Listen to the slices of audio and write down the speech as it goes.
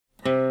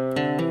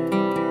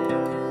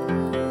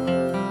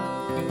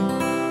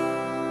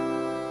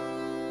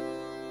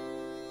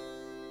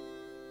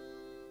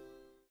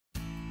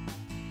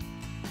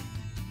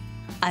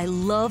I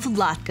love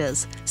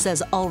latkes,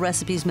 says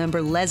Allrecipes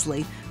member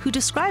Leslie, who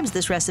describes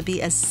this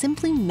recipe as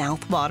simply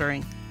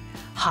mouth-watering.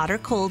 Hot or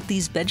cold,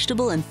 these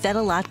vegetable and feta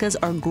latkes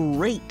are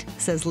great,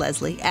 says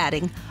Leslie,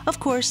 adding, of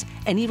course,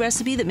 any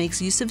recipe that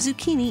makes use of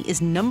zucchini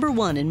is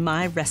 #1 in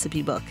my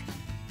recipe book.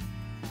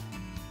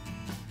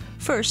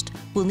 First,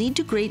 we'll need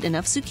to grate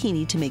enough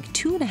zucchini to make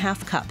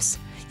 2½ cups.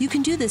 You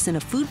can do this in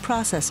a food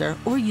processor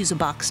or use a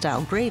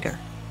box-style grater.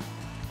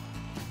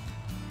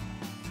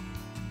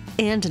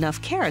 And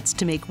enough carrots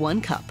to make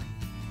 1 cup.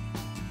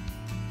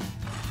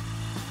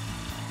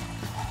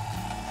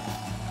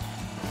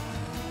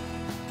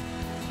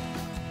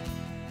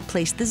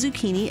 Place the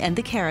zucchini and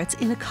the carrots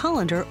in a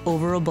colander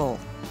over a bowl.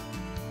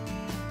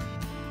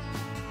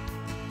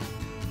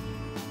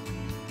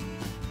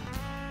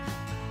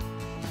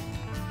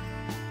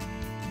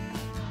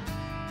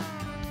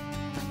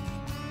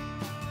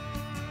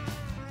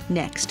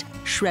 Next,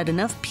 shred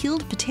enough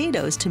peeled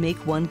potatoes to make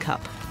 1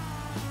 cup.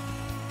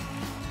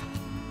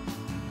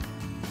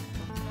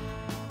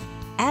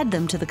 Add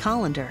them to the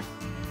colander.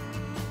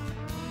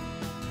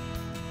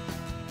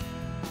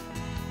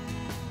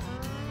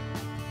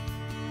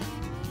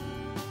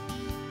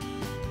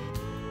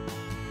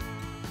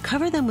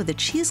 Cover them with a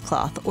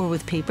cheesecloth or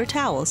with paper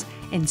towels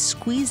and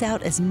squeeze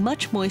out as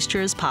much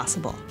moisture as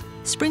possible.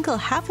 Sprinkle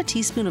 ½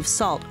 teaspoon of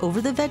salt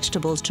over the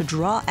vegetables to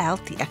draw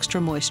out the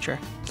extra moisture.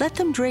 Let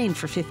them drain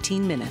for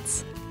 15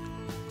 minutes.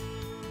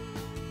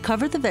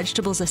 Cover the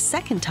vegetables a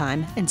second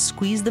time and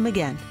squeeze them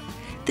again.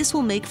 This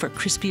will make for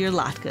crispier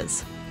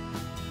latkes.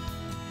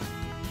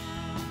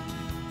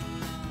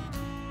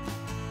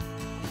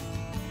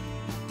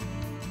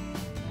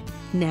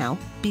 Now,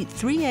 beat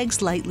 3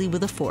 eggs lightly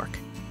with a fork.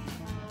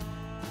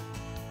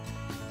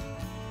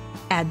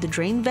 Add the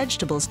drained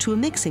vegetables to a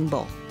mixing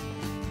bowl.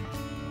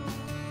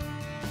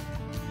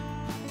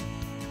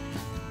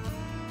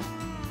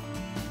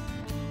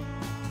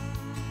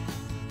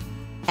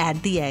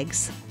 Add the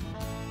eggs.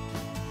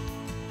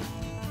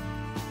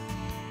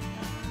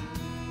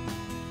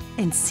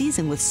 And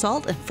season with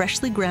salt and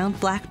freshly ground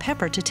black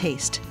pepper to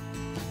taste.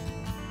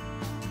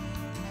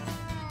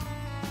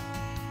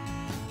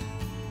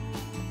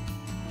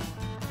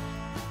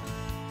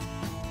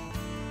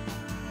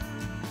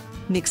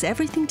 Mix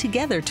everything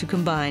together to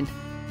combine.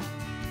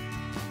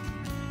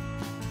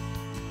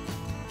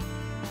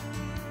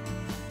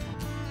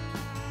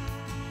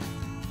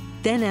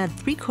 Then add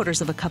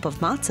 3/4 cup of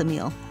matzah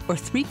meal or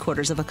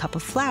 3/4 cup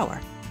of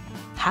flour,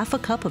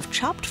 ½ cup of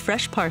chopped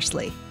fresh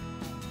parsley,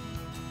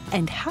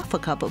 and ½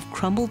 cup of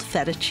crumbled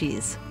feta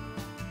cheese.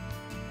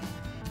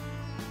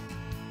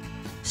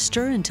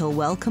 Stir until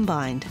well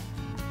combined.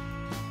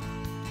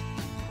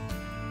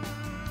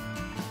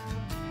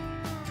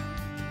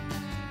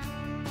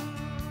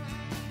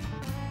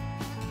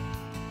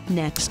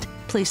 Next,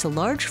 place a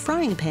large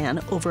frying pan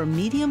over a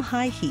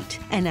medium-high heat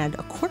and add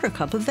 1/4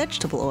 cup of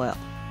vegetable oil.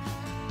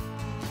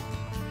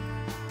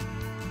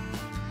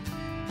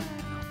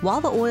 While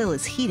the oil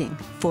is heating,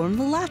 form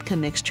the latke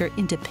mixture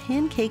into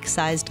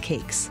pancake-sized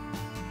cakes.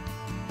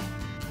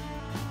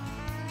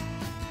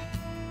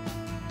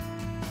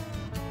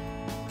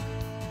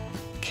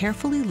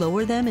 Carefully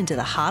lower them into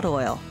the hot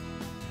oil.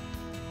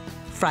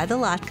 Fry the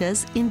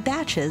latkes in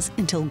batches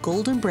until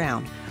golden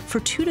brown for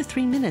 2 to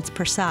 3 minutes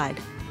per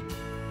side.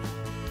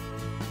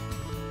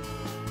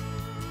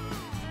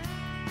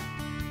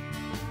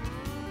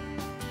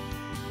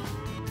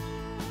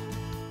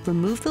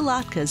 Remove the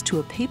latkes to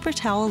a paper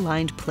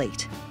towel-lined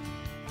plate.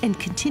 And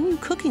continue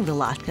cooking the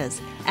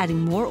latkes,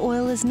 adding more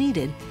oil as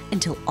needed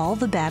until all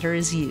the batter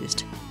is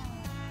used.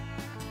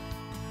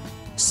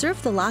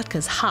 Serve the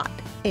latkes hot,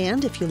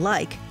 and if you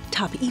like,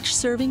 top each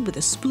serving with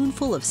a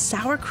spoonful of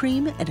sour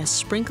cream and a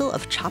sprinkle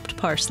of chopped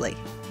parsley.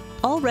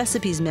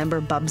 Allrecipes member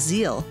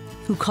Babzil,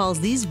 who calls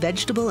these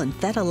vegetable and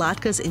feta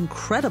latkes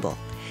incredible,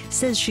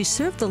 says she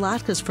served the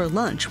latkes for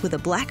lunch with a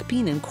black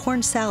bean and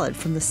corn salad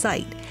from the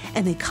site,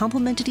 and they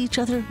complemented each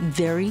other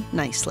very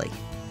nicely.